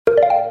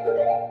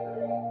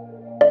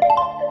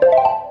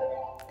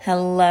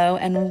Hello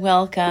and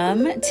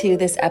welcome to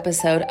this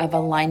episode of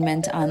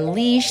Alignment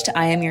Unleashed.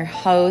 I am your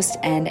host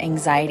and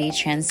anxiety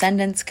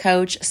transcendence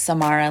coach,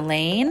 Samara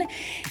Lane,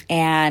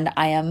 and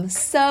I am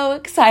so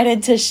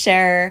excited to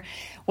share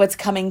what's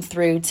coming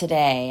through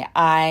today.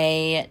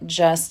 I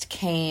just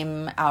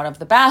came out of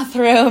the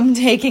bathroom,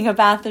 taking a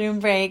bathroom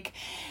break,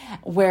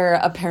 where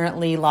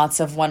apparently lots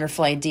of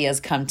wonderful ideas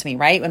come to me,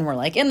 right? When we're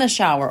like in the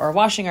shower or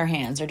washing our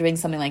hands or doing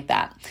something like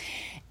that.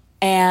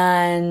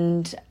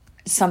 And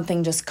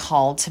something just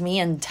called to me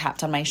and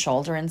tapped on my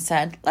shoulder and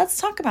said, let's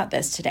talk about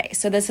this today.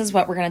 So this is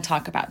what we're going to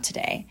talk about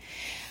today.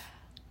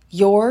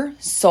 Your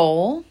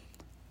soul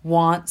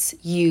wants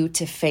you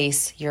to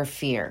face your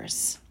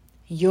fears.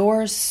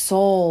 Your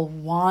soul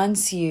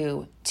wants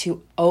you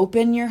to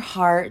open your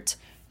heart,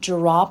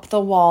 drop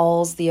the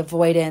walls, the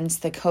avoidance,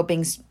 the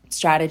coping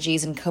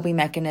strategies and coping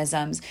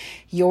mechanisms.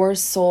 Your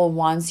soul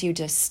wants you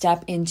to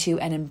step into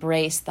and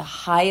embrace the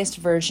highest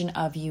version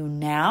of you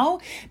now,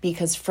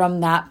 because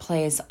from that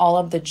place, all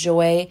of the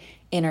joy,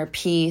 inner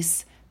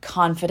peace,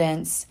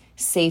 confidence,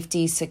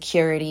 safety,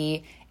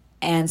 security,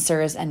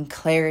 answers, and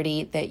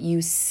clarity that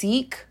you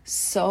seek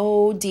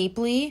so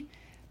deeply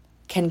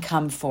can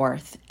come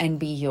forth and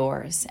be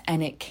yours.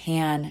 And it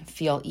can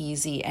feel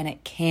easy, and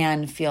it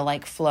can feel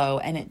like flow,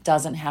 and it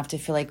doesn't have to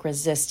feel like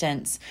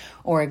resistance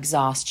or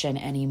exhaustion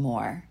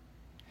anymore.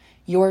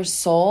 Your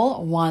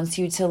soul wants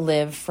you to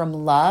live from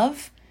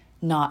love,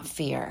 not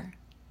fear.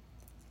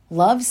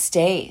 Love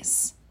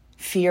stays,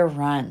 fear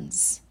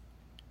runs.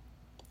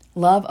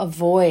 Love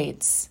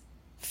avoids,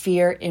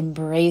 fear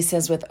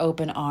embraces with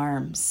open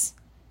arms.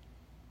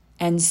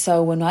 And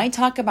so when I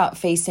talk about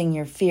facing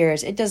your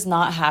fears, it does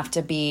not have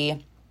to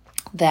be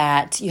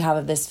that you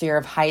have this fear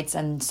of heights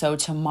and so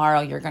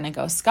tomorrow you're going to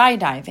go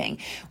skydiving.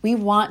 We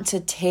want to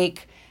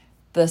take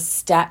the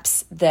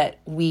steps that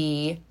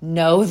we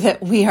know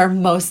that we are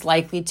most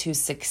likely to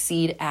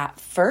succeed at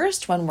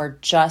first when we're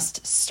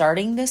just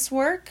starting this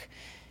work.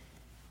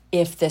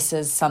 If this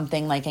is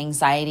something like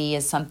anxiety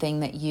is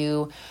something that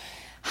you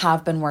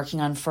have been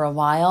working on for a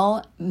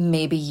while,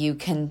 maybe you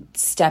can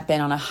step in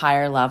on a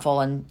higher level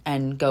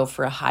and go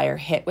for a higher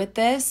hit with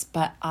this.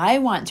 But I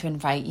want to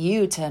invite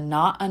you to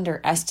not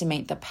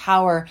underestimate the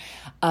power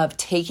of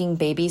taking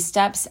baby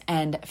steps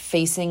and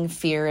facing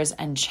fears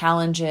and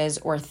challenges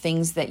or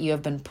things that you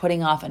have been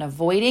putting off and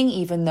avoiding,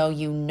 even though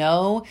you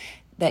know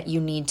that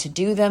you need to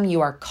do them. You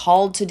are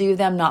called to do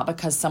them, not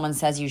because someone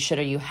says you should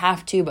or you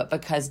have to, but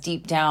because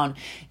deep down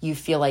you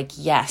feel like,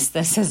 yes,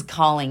 this is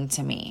calling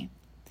to me.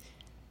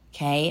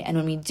 Okay, and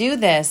when we do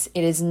this,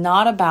 it is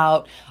not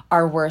about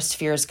our worst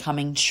fears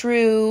coming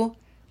true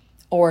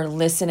or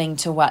listening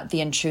to what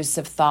the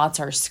intrusive thoughts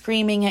are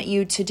screaming at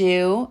you to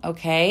do,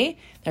 okay?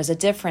 There's a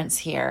difference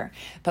here.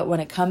 But when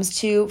it comes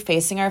to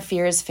facing our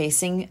fears,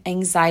 facing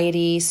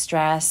anxiety,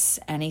 stress,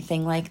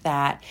 anything like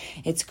that,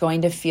 it's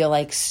going to feel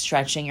like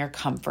stretching your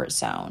comfort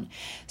zone.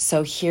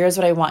 So here's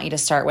what I want you to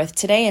start with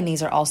today, and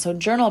these are also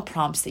journal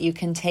prompts that you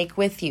can take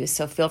with you.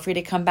 So feel free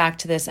to come back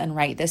to this and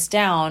write this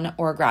down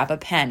or grab a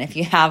pen if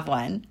you have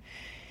one.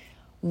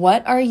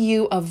 What are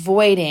you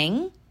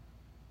avoiding?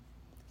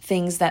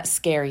 Things that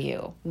scare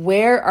you.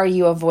 Where are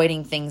you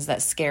avoiding things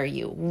that scare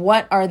you?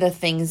 What are the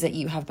things that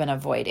you have been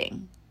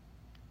avoiding?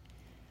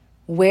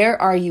 Where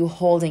are you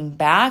holding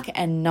back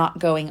and not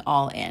going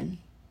all in?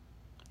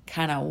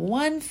 Kind of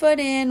 1 foot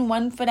in,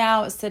 1 foot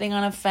out, sitting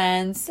on a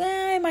fence.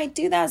 I might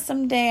do that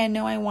someday. I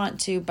know I want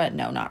to, but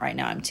no, not right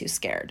now. I'm too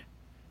scared.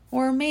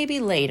 Or maybe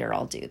later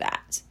I'll do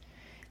that.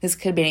 This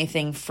could be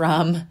anything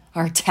from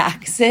our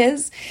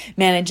taxes,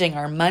 managing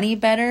our money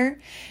better,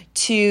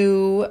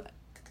 to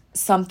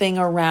something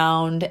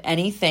around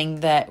anything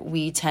that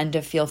we tend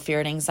to feel fear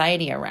and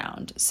anxiety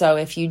around. So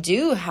if you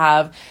do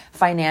have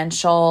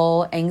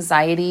financial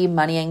anxiety,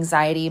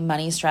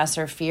 money stress,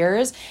 or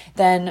fears,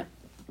 then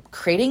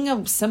creating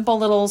a simple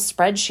little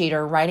spreadsheet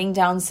or writing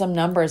down some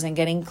numbers and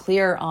getting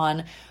clear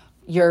on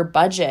your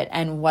budget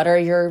and what are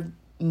your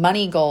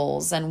money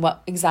goals and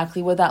what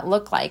exactly would that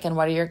look like and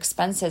what are your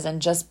expenses,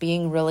 and just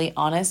being really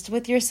honest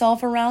with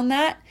yourself around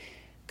that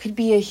could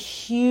be a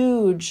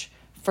huge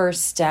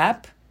first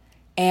step.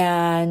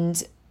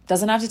 And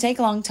doesn't have to take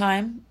a long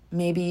time.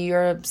 Maybe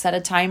you're set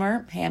a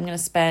timer. Hey, I'm going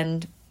to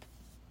spend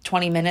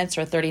 20 minutes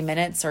or 30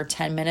 minutes or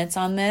 10 minutes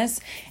on this,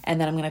 and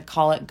then I'm going to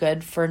call it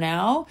good for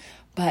now.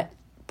 But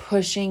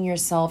pushing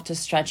yourself to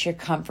stretch your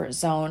comfort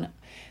zone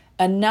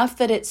enough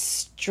that it's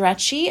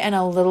stretchy and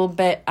a little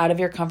bit out of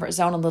your comfort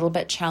zone, a little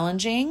bit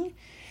challenging,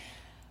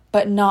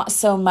 but not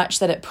so much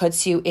that it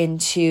puts you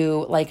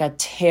into like a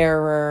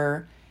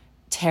terrified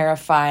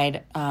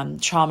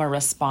trauma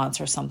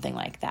response or something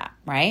like that,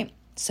 right?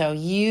 So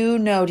you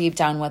know deep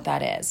down what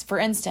that is. For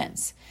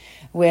instance,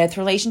 with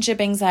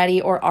relationship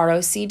anxiety or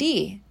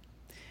ROCD,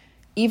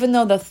 even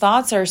though the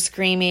thoughts are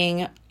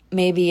screaming,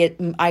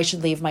 I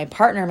should leave my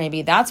partner,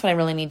 maybe that's what I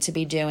really need to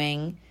be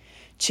doing,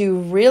 to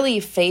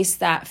really face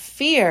that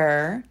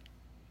fear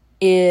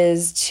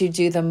is to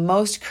do the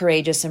most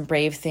courageous and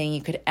brave thing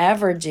you could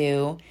ever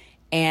do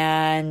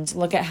and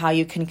look at how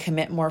you can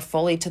commit more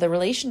fully to the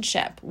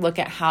relationship. Look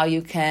at how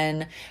you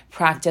can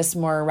practice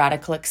more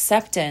radical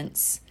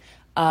acceptance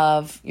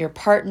of your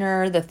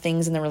partner, the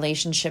things in the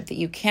relationship that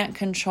you can't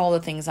control,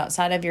 the things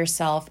outside of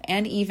yourself,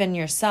 and even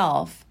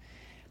yourself,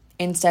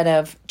 instead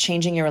of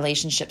changing your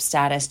relationship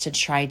status to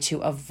try to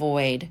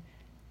avoid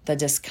the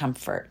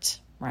discomfort,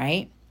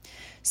 right?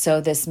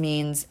 So this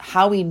means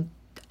how we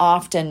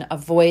often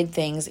avoid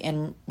things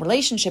in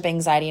relationship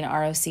anxiety and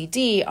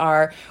ROCD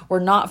are we're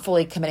not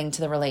fully committing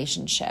to the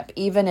relationship.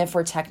 Even if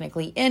we're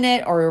technically in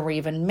it or we're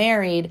even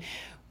married,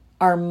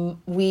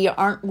 we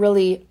aren't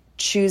really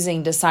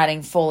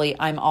deciding fully,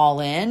 I'm all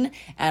in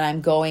and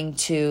I'm going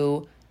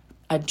to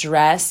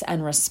address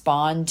and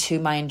respond to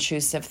my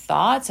intrusive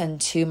thoughts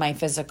and to my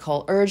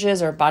physical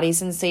urges or body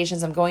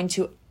sensations. I'm going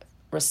to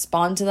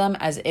respond to them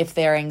as if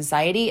they're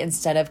anxiety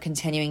instead of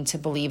continuing to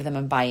believe them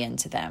and buy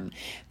into them,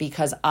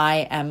 because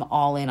I am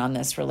all in on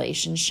this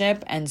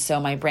relationship. And so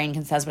my brain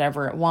can say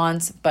whatever it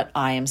wants, but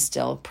I am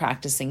still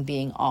practicing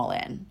being all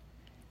in.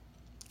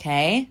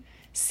 Okay?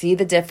 See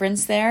the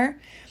difference there?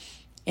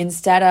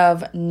 Instead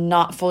of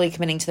not fully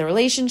committing to the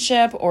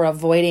relationship or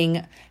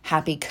avoiding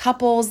happy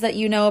couples that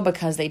you know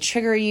because they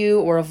trigger you,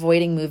 or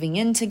avoiding moving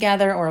in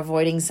together, or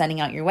avoiding sending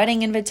out your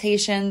wedding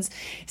invitations,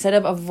 instead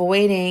of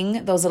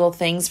avoiding those little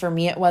things, for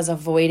me it was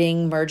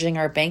avoiding merging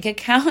our bank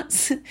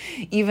accounts.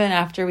 Even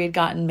after we'd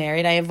gotten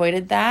married, I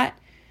avoided that.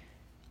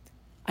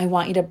 I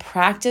want you to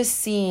practice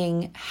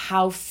seeing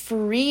how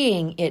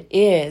freeing it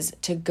is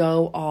to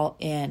go all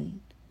in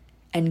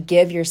and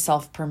give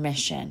yourself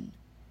permission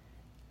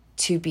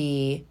to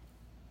be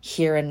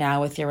here and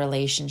now with your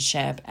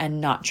relationship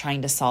and not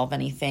trying to solve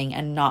anything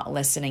and not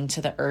listening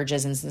to the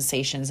urges and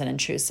sensations and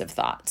intrusive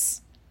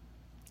thoughts,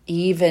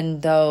 even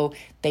though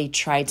they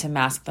try to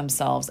mask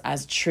themselves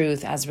as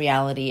truth, as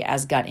reality,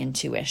 as gut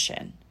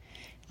intuition.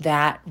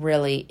 That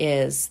really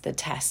is the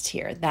test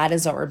here. That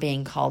is what we're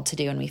being called to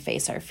do when we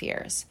face our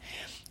fears.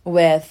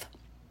 With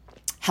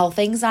health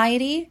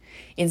anxiety,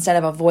 instead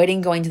of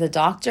avoiding going to the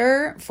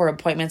doctor for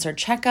appointments or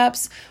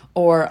checkups,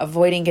 or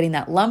avoiding getting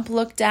that lump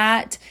looked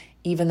at,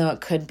 even though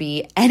it could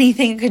be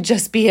anything, it could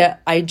just be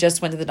I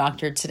just went to the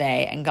doctor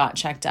today and got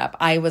checked up.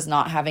 I was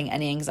not having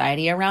any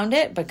anxiety around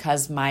it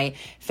because my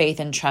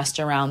faith and trust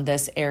around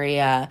this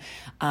area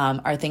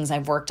are things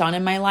I've worked on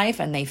in my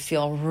life, and they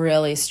feel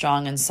really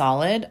strong and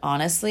solid,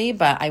 honestly.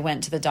 But I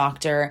went to the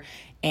doctor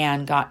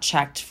and got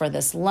checked for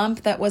this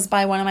lump that was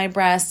by one of my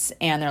breasts,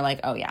 and they're like,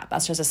 oh yeah,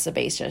 that's just a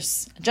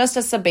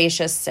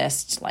sebaceous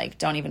cyst. Like,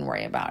 don't even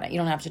worry about it. You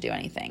don't have to do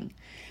anything.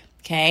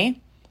 Okay?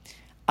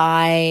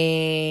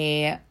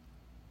 I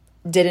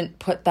didn't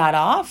put that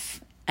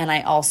off, and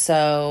I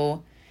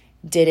also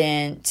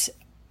didn't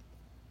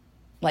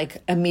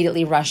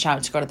immediately rush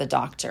out to go to the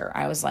doctor.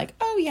 I was like,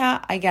 oh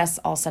yeah, I guess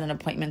I'll set an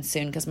appointment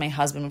soon because my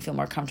husband would feel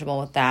more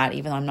comfortable with that,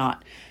 even though I'm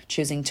not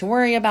choosing to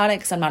worry about it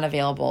because I'm not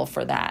available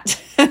for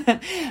that.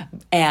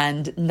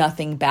 And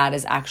nothing bad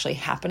is actually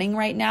happening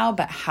right now,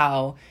 but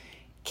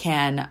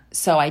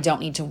so I don't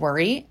need to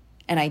worry,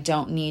 and I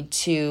don't need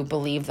to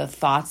believe the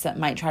thoughts that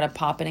might try to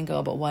pop in and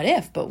go, but what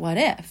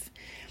if?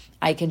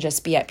 I can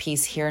just be at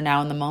peace here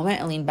now in the moment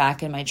and lean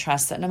back in my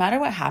trust that no matter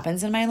what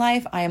happens in my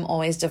life, I am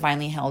always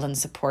divinely held and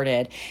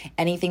supported.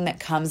 Anything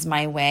that comes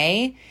my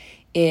way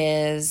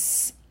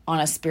is on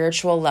a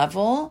spiritual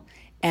level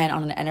and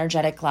on an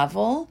energetic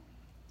level,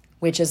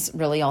 which is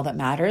really all that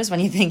matters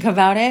when you think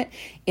about it.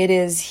 It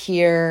is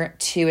here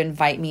to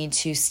invite me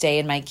to stay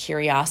in my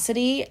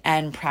curiosity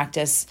and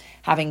practice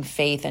having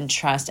faith and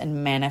trust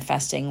and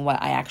manifesting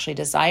what I actually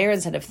desire,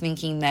 instead of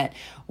thinking that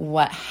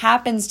what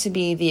happens to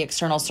be the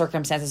external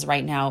circumstances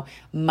right now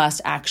must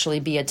actually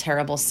be a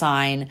terrible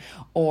sign,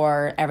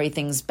 or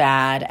everything's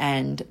bad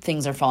and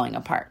things are falling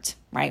apart,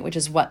 right? Which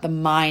is what the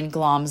mind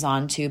gloms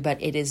onto,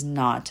 but it is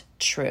not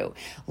true.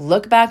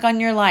 Look back on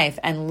your life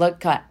and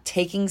look at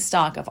taking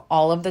stock of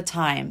all of the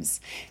times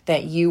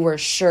that you were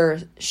sure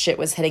shit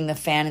was hitting the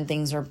fan and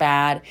things were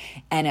bad,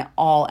 and it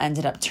all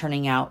ended up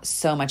turning out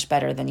so much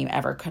better than you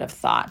ever could have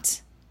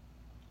thought.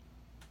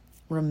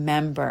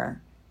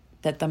 Remember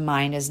that the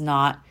mind is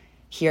not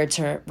here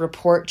to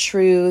report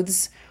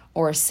truths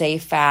or say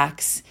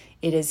facts.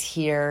 It is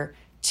here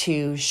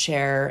to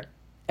share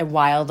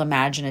wild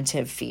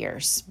imaginative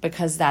fears,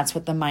 because that's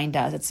what the mind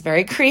does. It's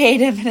very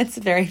creative and it's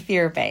very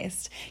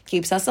fear-based.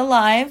 Keeps us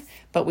alive,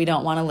 but we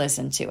don't want to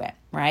listen to it,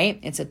 right?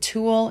 It's a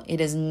tool. It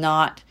is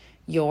not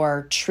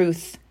your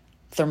truth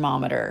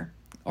thermometer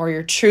or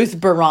your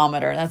truth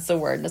barometer. That's the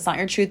word. That's not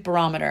your truth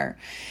barometer.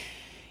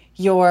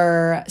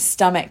 Your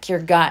stomach, your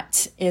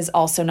gut is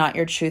also not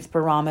your truth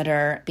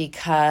barometer,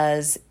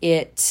 because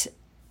it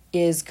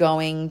is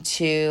going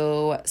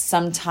to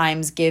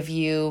sometimes give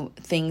you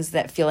things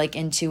that feel like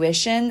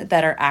intuition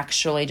that are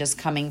actually just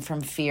coming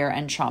from fear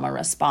and trauma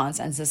response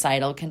and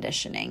societal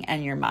conditioning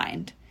and your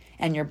mind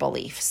and your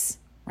beliefs,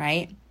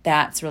 right?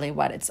 That's really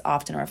what it's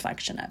often a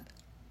reflection of.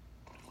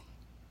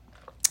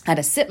 I had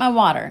to sip my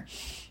water.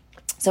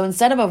 So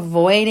instead of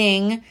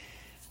avoiding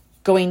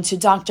going to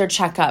doctor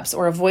checkups,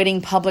 or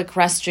avoiding public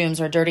restrooms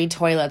or dirty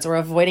toilets, or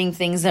avoiding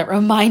things that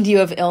remind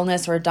you of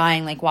illness or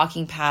dying, like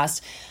walking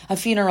past a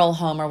funeral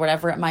home or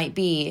whatever it might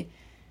be.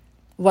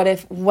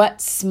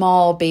 What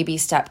small baby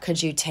step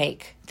could you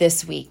take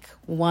this week?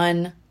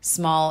 One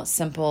small,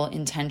 simple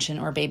intention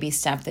or baby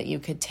step that you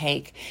could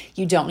take.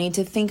 You don't need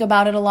to think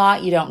about it a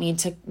lot. You don't need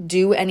to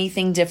do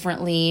anything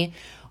differently.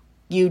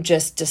 You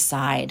just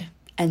decide.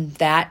 And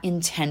that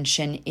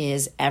intention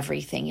is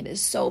everything. It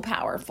is so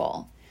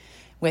powerful.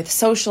 With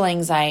social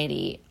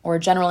anxiety or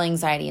general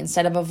anxiety,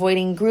 instead of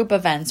avoiding group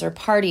events or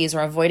parties, or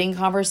avoiding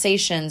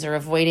conversations, or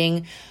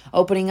avoiding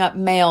opening up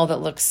mail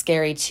that looks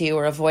scary to you,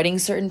 or avoiding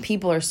certain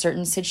people or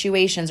certain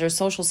situations or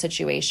social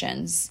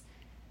situations,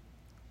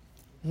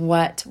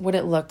 what would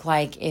it look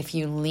like if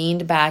you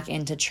leaned back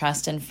into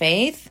trust and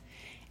faith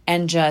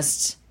and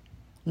just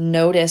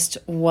noticed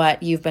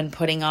what you've been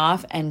putting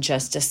off and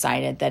just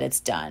decided that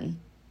it's done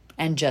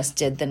and just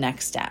did the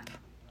next step,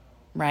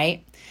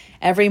 right?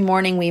 Every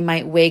morning we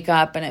might wake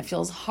up and it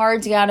feels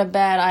hard to get out of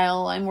bed.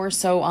 We're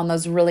so on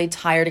those really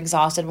tired,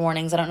 exhausted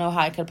mornings. I don't know how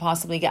I could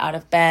possibly get out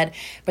of bed.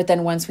 But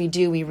then once we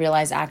do, we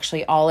realize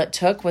actually all it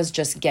took was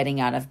just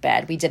getting out of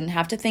bed. We didn't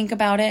have to think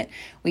about it.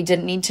 We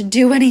didn't need to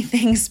do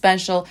anything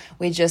special.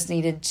 We just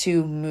needed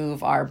to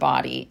move our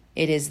body.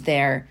 It is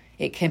there.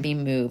 It can be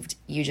moved.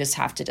 You just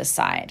have to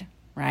decide,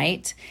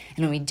 right?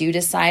 And when we do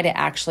decide, it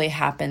actually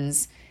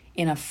happens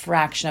in a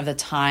fraction of the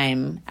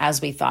time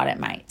as we thought it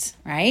might,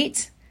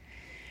 right?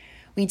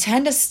 We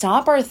tend to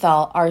stop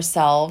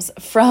ourselves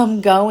from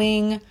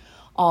going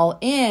all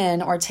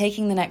in or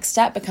taking the next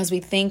step because we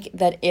think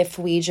that if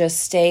we just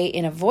stay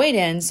in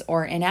avoidance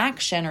or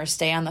inaction or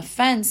stay on the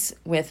fence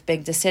with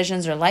big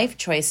decisions or life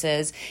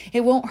choices,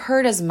 it won't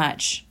hurt as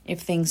much if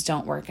things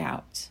don't work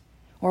out,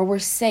 or we're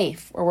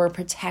safe, or we're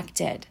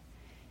protected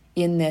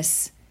in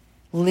this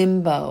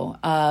limbo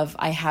of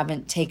I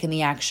haven't taken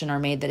the action or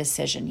made the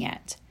decision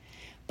yet.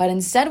 But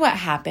instead what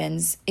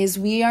happens is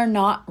we are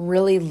not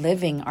really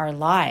living our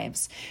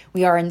lives.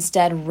 We are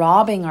instead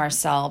robbing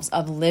ourselves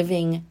of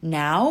living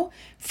now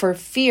for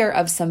fear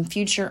of some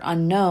future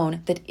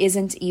unknown that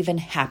isn't even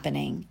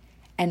happening,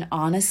 and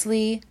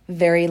honestly,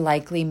 very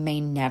likely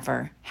may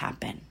never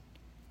happen.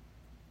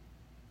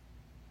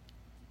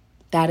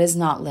 That is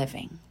not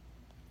living.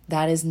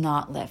 That is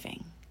not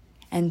living.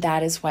 And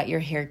that is what you're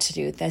here to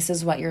do. This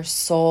is what your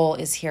soul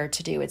is here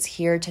to do. It's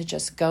here to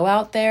just go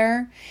out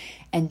there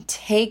and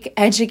take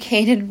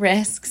educated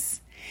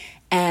risks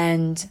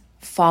and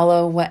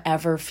follow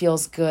whatever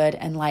feels good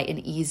and light and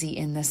easy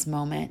in this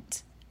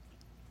moment.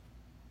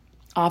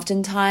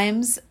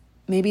 Oftentimes,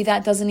 maybe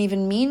that doesn't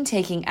even mean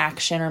taking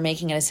action or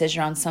making a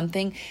decision on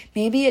something.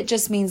 Maybe it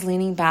just means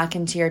leaning back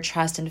into your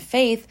trust and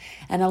faith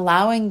and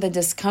allowing the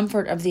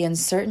discomfort of the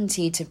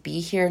uncertainty to be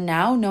here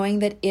now, knowing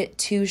that it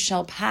too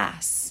shall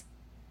pass.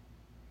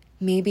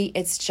 Maybe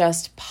it's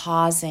just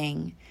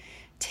pausing,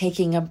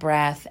 taking a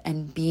breath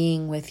and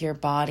being with your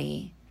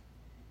body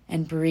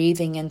and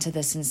breathing into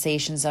the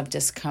sensations of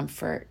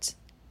discomfort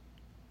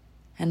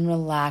and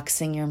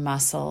relaxing your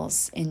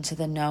muscles into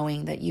the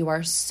knowing that you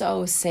are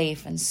so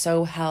safe and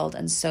so held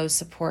and so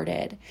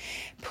supported.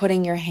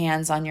 Putting your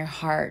hands on your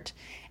heart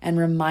and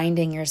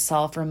reminding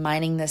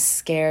this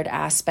scared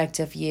aspect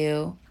of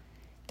you,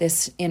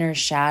 this inner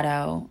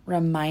shadow,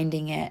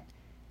 reminding it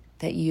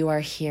that you are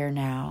here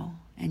now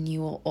and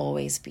you will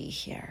always be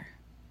here.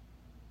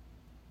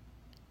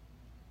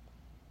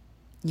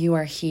 You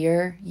are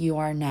here, you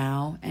are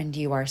now, and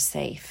you are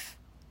safe.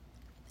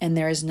 And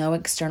there is no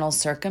external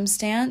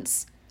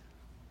circumstance,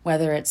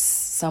 whether it's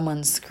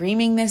someone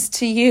screaming this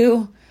to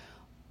you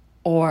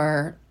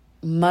or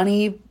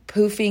money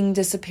poofing,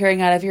 disappearing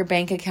out of your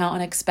bank account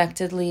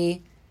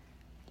unexpectedly,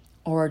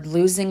 or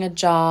losing a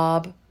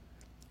job,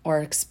 or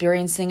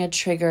experiencing a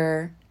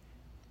trigger,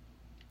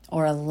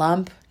 or a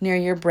lump near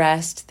your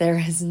breast. There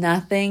is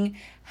nothing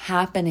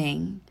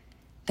happening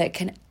that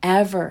can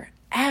ever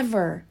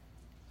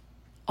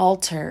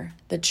alter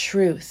the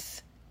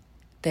truth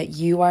that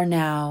you are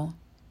now,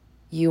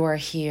 you are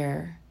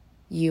here,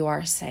 you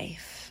are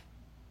safe.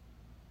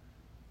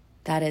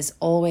 That is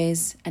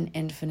always and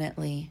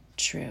infinitely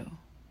true.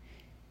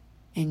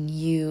 And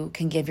you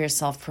can give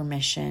yourself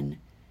permission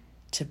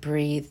to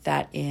breathe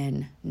that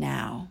in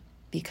now,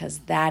 because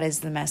that is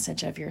the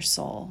message of your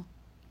soul.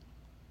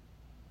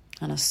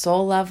 On a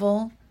soul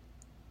level,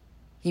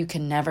 you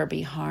can never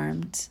be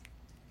harmed,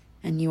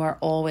 and you are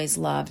always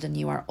loved, and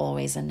you are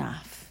always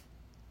enough.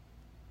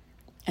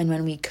 And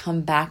when we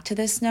come back to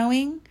this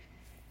knowing,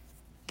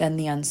 then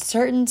the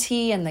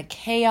uncertainty and the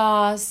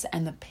chaos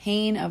and the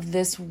pain of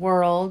this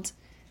world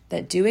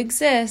that do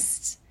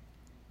exist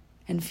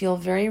and feel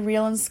very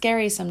real and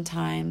scary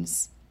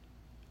sometimes,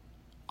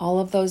 all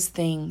of those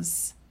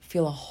things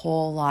feel a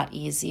whole lot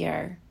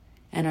easier,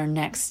 and our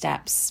next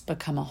steps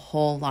become a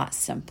whole lot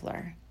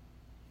simpler.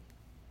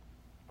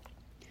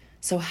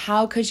 So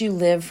how could you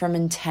live from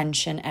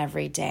intention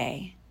every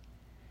day?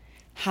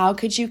 How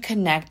could you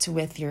connect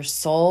with your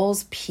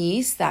soul's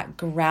peace, that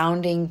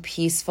grounding,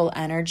 peaceful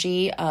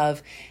energy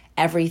of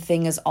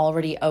everything is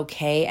already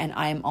okay and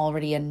I'm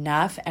already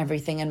enough.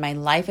 Everything in my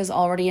life is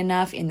already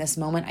enough. In this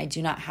moment, I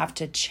do not have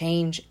to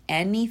change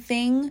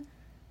anything.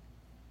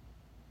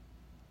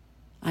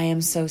 I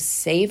am so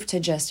safe to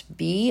just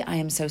be. I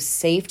am so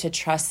safe to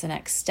trust the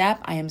next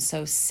step. I am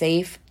so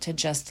safe to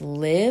just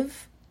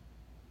live.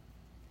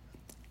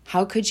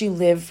 How could you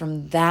live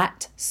from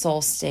that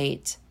soul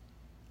state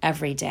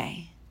every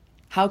day?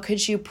 How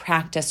could you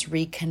practice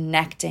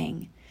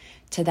reconnecting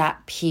to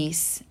that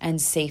peace and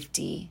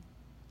safety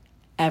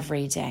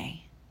every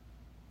day?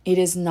 It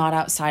is not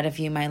outside of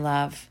you, my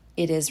love.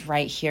 It is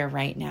right here,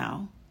 right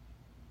now.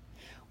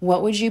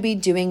 What would you be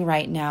doing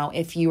right now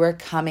if you were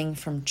coming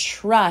from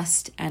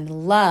trust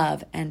and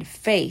love and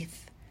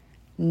faith,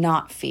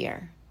 not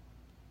fear?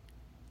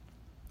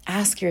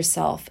 Ask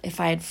yourself, if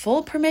I had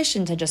full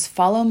permission to just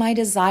follow my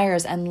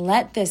desires and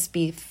let this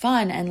be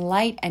fun and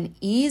light and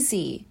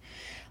easy,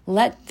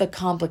 let the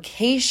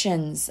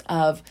complications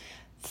of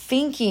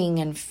thinking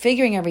and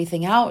figuring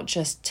everything out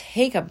just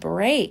take a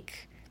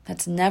break.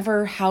 That's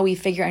never how we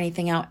figure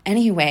anything out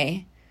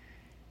anyway.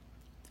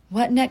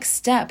 What next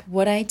step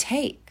would I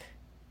take?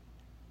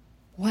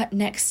 What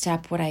next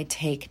step would I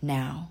take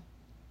now?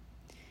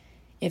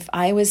 If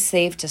I was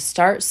safe to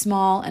start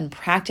small and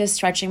practice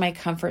stretching my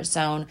comfort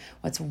zone,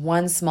 what's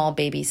one small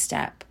baby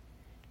step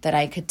that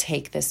I could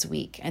take this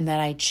week and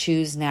that I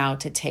choose now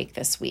to take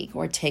this week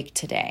or take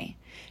today?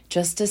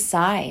 Just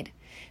decide.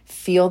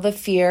 Feel the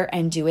fear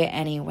and do it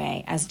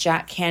anyway. As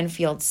Jack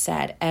Canfield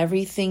said,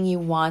 everything you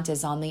want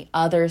is on the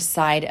other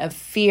side of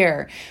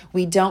fear.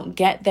 We don't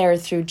get there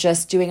through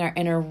just doing our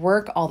inner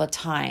work all the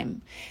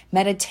time.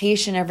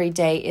 Meditation every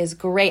day is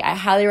great. I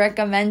highly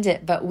recommend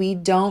it, but we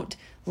don't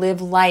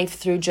live life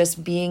through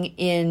just being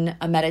in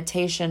a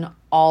meditation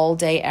all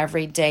day,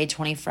 every day,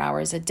 24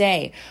 hours a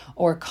day,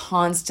 or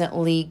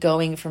constantly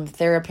going from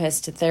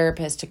therapist to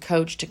therapist, to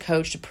coach, to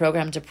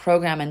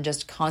program, and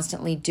just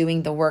constantly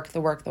doing the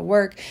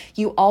work.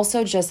 You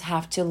also just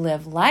have to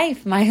live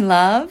life, my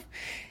love.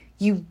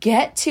 You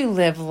get to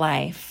live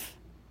life.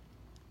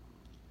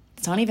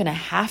 It's not even a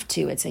have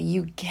to, it's a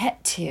you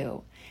get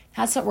to.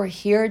 That's what we're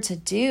here to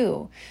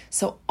do.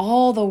 So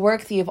all the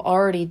work that you've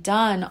already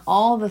done,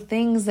 all the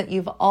things that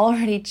you've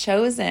already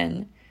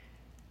chosen,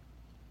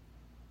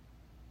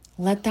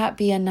 let that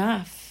be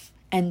enough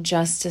and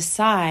just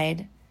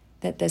decide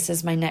that this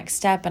is my next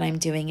step and I'm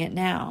doing it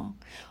now.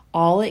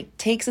 All it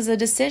takes is a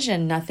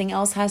decision. Nothing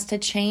else has to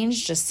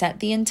change. Just set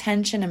the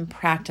intention and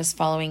practice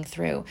following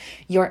through.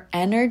 Your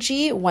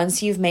energy,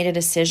 once you've made a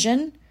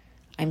decision,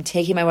 I'm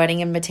taking my wedding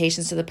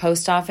invitations to the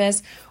post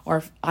office,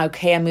 or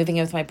okay, I'm moving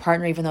in with my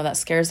partner even though that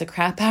scares the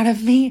crap out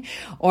of me,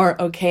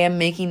 or okay, I'm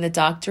making the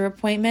doctor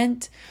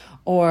appointment,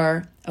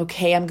 or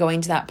okay, I'm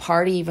going to that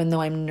party even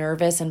though I'm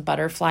nervous and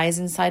butterflies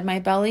inside my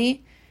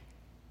belly.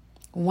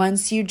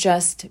 Once you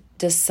just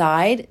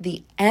decide,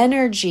 the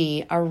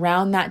energy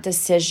around that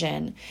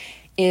decision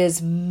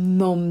is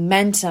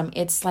momentum.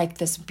 It's like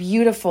this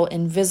beautiful,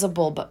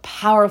 invisible, but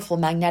powerful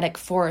magnetic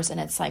force. And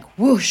it's like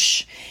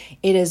whoosh,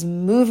 it is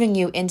moving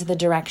you into the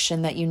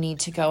direction that you need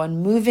to go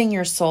and moving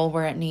your soul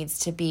where it needs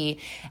to be.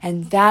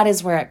 And that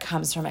is where it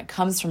comes from. It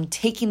comes from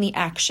taking the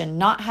action,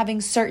 not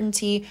having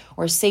certainty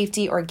or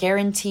safety or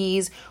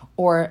guarantees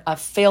or a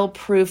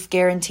fail-proof,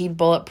 guaranteed,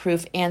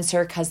 bulletproof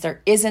answer, because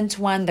there isn't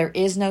one. There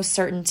is no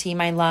certainty,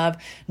 my love.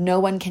 No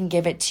one can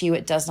give it to you.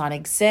 It does not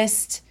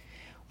exist.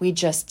 We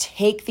just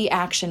take the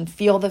action,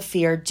 feel the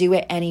fear, do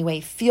it anyway,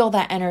 feel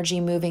that energy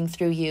moving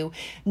through you.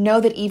 Know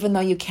that even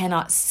though you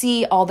cannot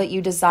see all that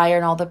you desire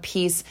and all the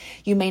peace,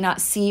 you may not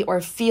see or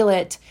feel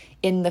it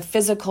in the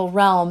physical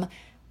realm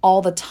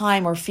all the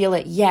time or feel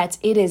it yet.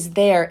 It is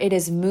there. It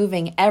is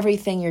moving.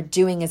 Everything you're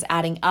doing is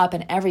adding up,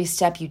 and every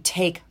step you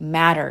take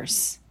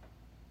matters.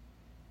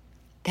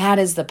 That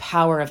is the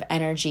power of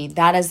energy.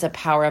 That is the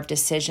power of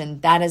decision.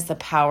 That is the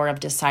power of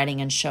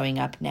deciding and showing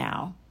up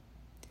now.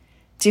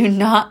 Do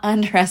not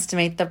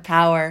underestimate the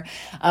power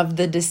of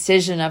the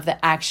decision, of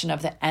the action,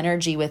 of the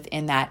energy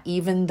within that,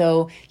 even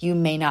though you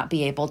may not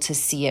be able to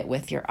see it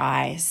with your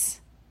eyes.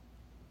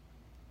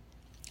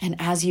 And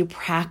as you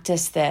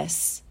practice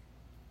this,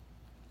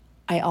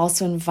 I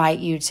also invite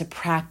you to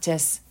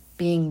practice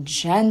being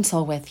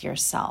gentle with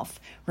yourself.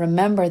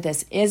 Remember,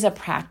 this is a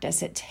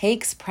practice. It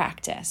takes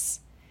practice.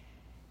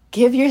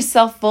 Give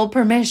yourself full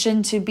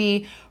permission to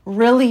be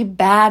really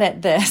bad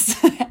at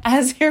this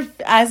as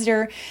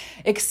you're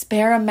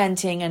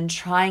experimenting and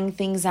trying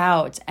things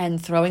out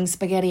and throwing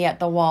spaghetti at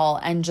the wall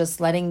and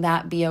just letting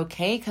that be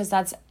okay, because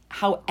that's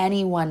how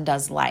anyone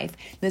does life.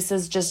 This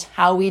is just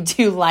how we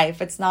do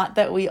life. It's not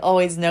that we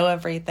always know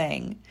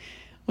everything.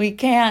 We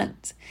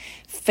can't.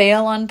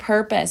 Fail on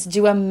purpose.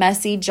 Do a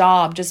messy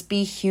job. Just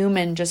be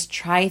human. Just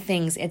try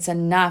things. It's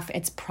enough.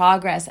 It's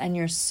progress. And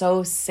you're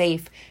so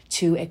safe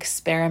to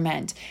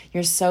experiment.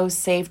 You're so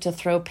safe to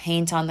throw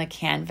paint on the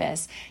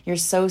canvas. You're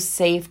so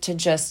safe to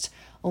just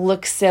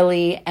look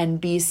silly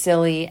and be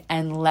silly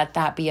and let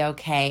that be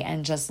okay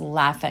and just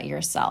laugh at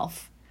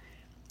yourself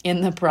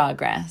in the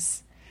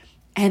progress.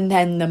 And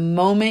then the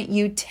moment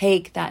you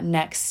take that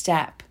next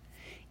step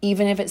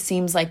even if it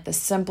seems like the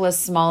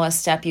simplest, smallest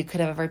step you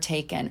could have ever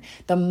taken.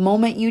 The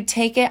moment you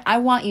take it, I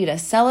want you to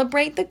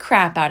celebrate the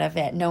crap out of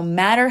it. No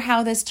matter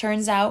how this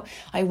turns out,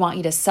 I want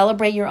you to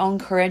celebrate your own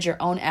courage, your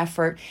own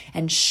effort,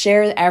 and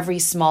share every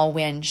small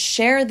win.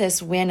 Share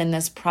this win and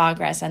this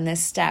progress and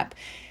this step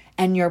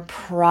and your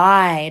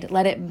pride.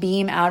 Let it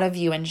beam out of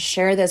you and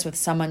share this with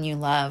someone you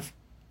love.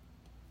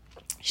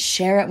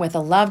 Share it with a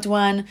loved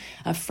one,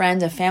 a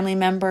friend, a family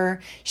member.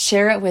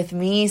 Share it with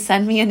me.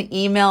 Send me an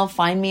email.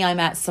 Find me. I'm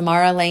at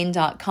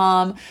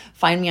samaralane.com.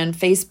 Find me on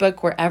Facebook,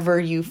 wherever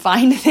you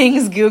find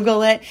things.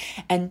 Google it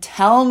and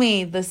tell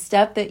me the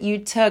step that you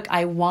took.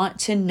 I want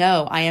to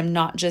know. I am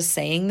not just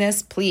saying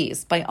this.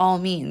 Please, by all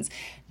means,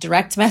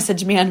 direct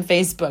message me on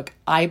Facebook.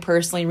 I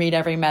personally read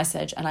every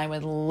message and I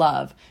would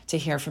love to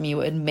hear from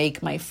you. It would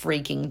make my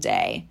freaking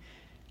day.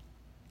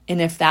 And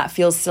if that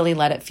feels silly,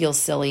 let it feel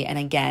silly. And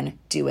again,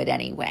 do it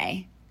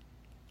anyway.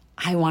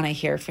 I want to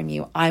hear from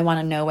you. I want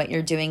to know what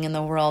you're doing in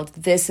the world.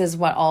 This is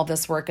what all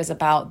this work is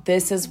about.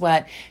 This is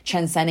what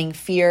transcending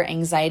fear,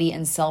 anxiety,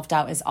 and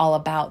self-doubt is all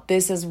about.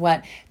 This is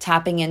what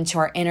tapping into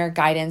our inner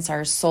guidance,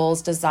 our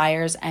soul's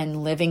desires,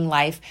 and living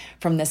life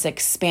from this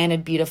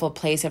expanded, beautiful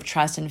place of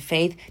trust and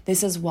faith.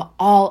 This is what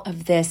all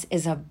of this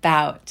is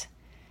about.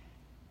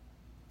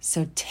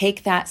 So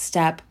take that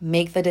step,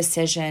 make the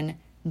decision,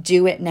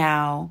 do it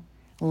now.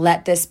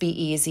 Let this be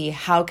easy.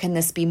 How can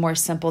this be more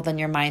simple than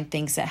your mind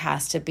thinks it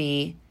has to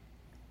be?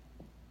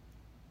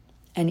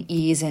 And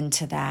ease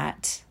into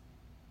that.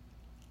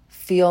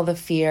 Feel the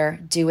fear,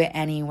 do it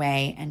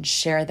anyway, and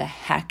share the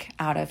heck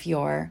out of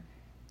your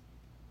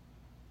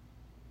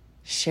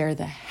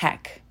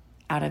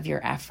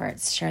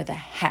efforts. Share the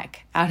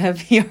heck out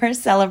of your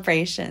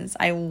celebrations.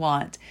 I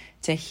want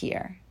to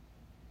hear.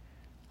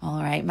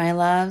 All right, my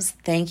loves,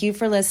 thank you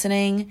for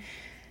listening.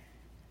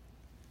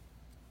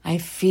 I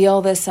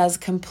feel this as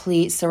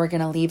complete, so we're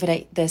going to leave it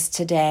at this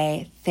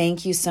today.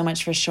 Thank you so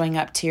much for showing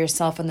up to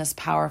yourself in this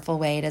powerful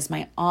way. It is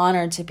my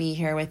honor to be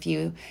here with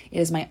you. It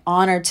is my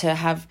honor to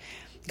have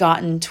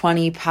gotten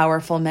 20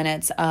 powerful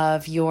minutes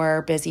of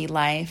your busy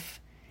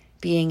life,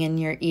 being in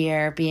your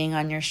ear, being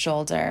on your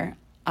shoulder.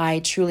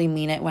 I truly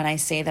mean it when I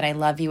say that I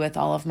love you with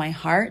all of my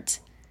heart.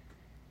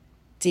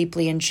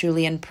 Deeply and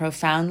truly and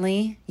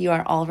profoundly. You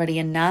are already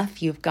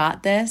enough. You've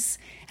got this.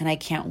 And I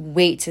can't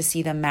wait to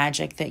see the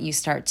magic that you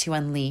start to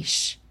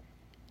unleash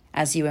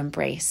as you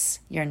embrace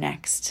your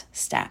next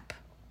step.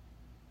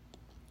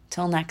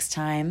 Till next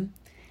time,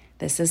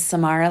 this is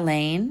Samara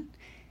Lane,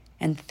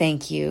 and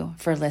thank you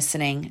for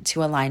listening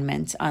to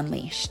Alignment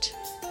Unleashed.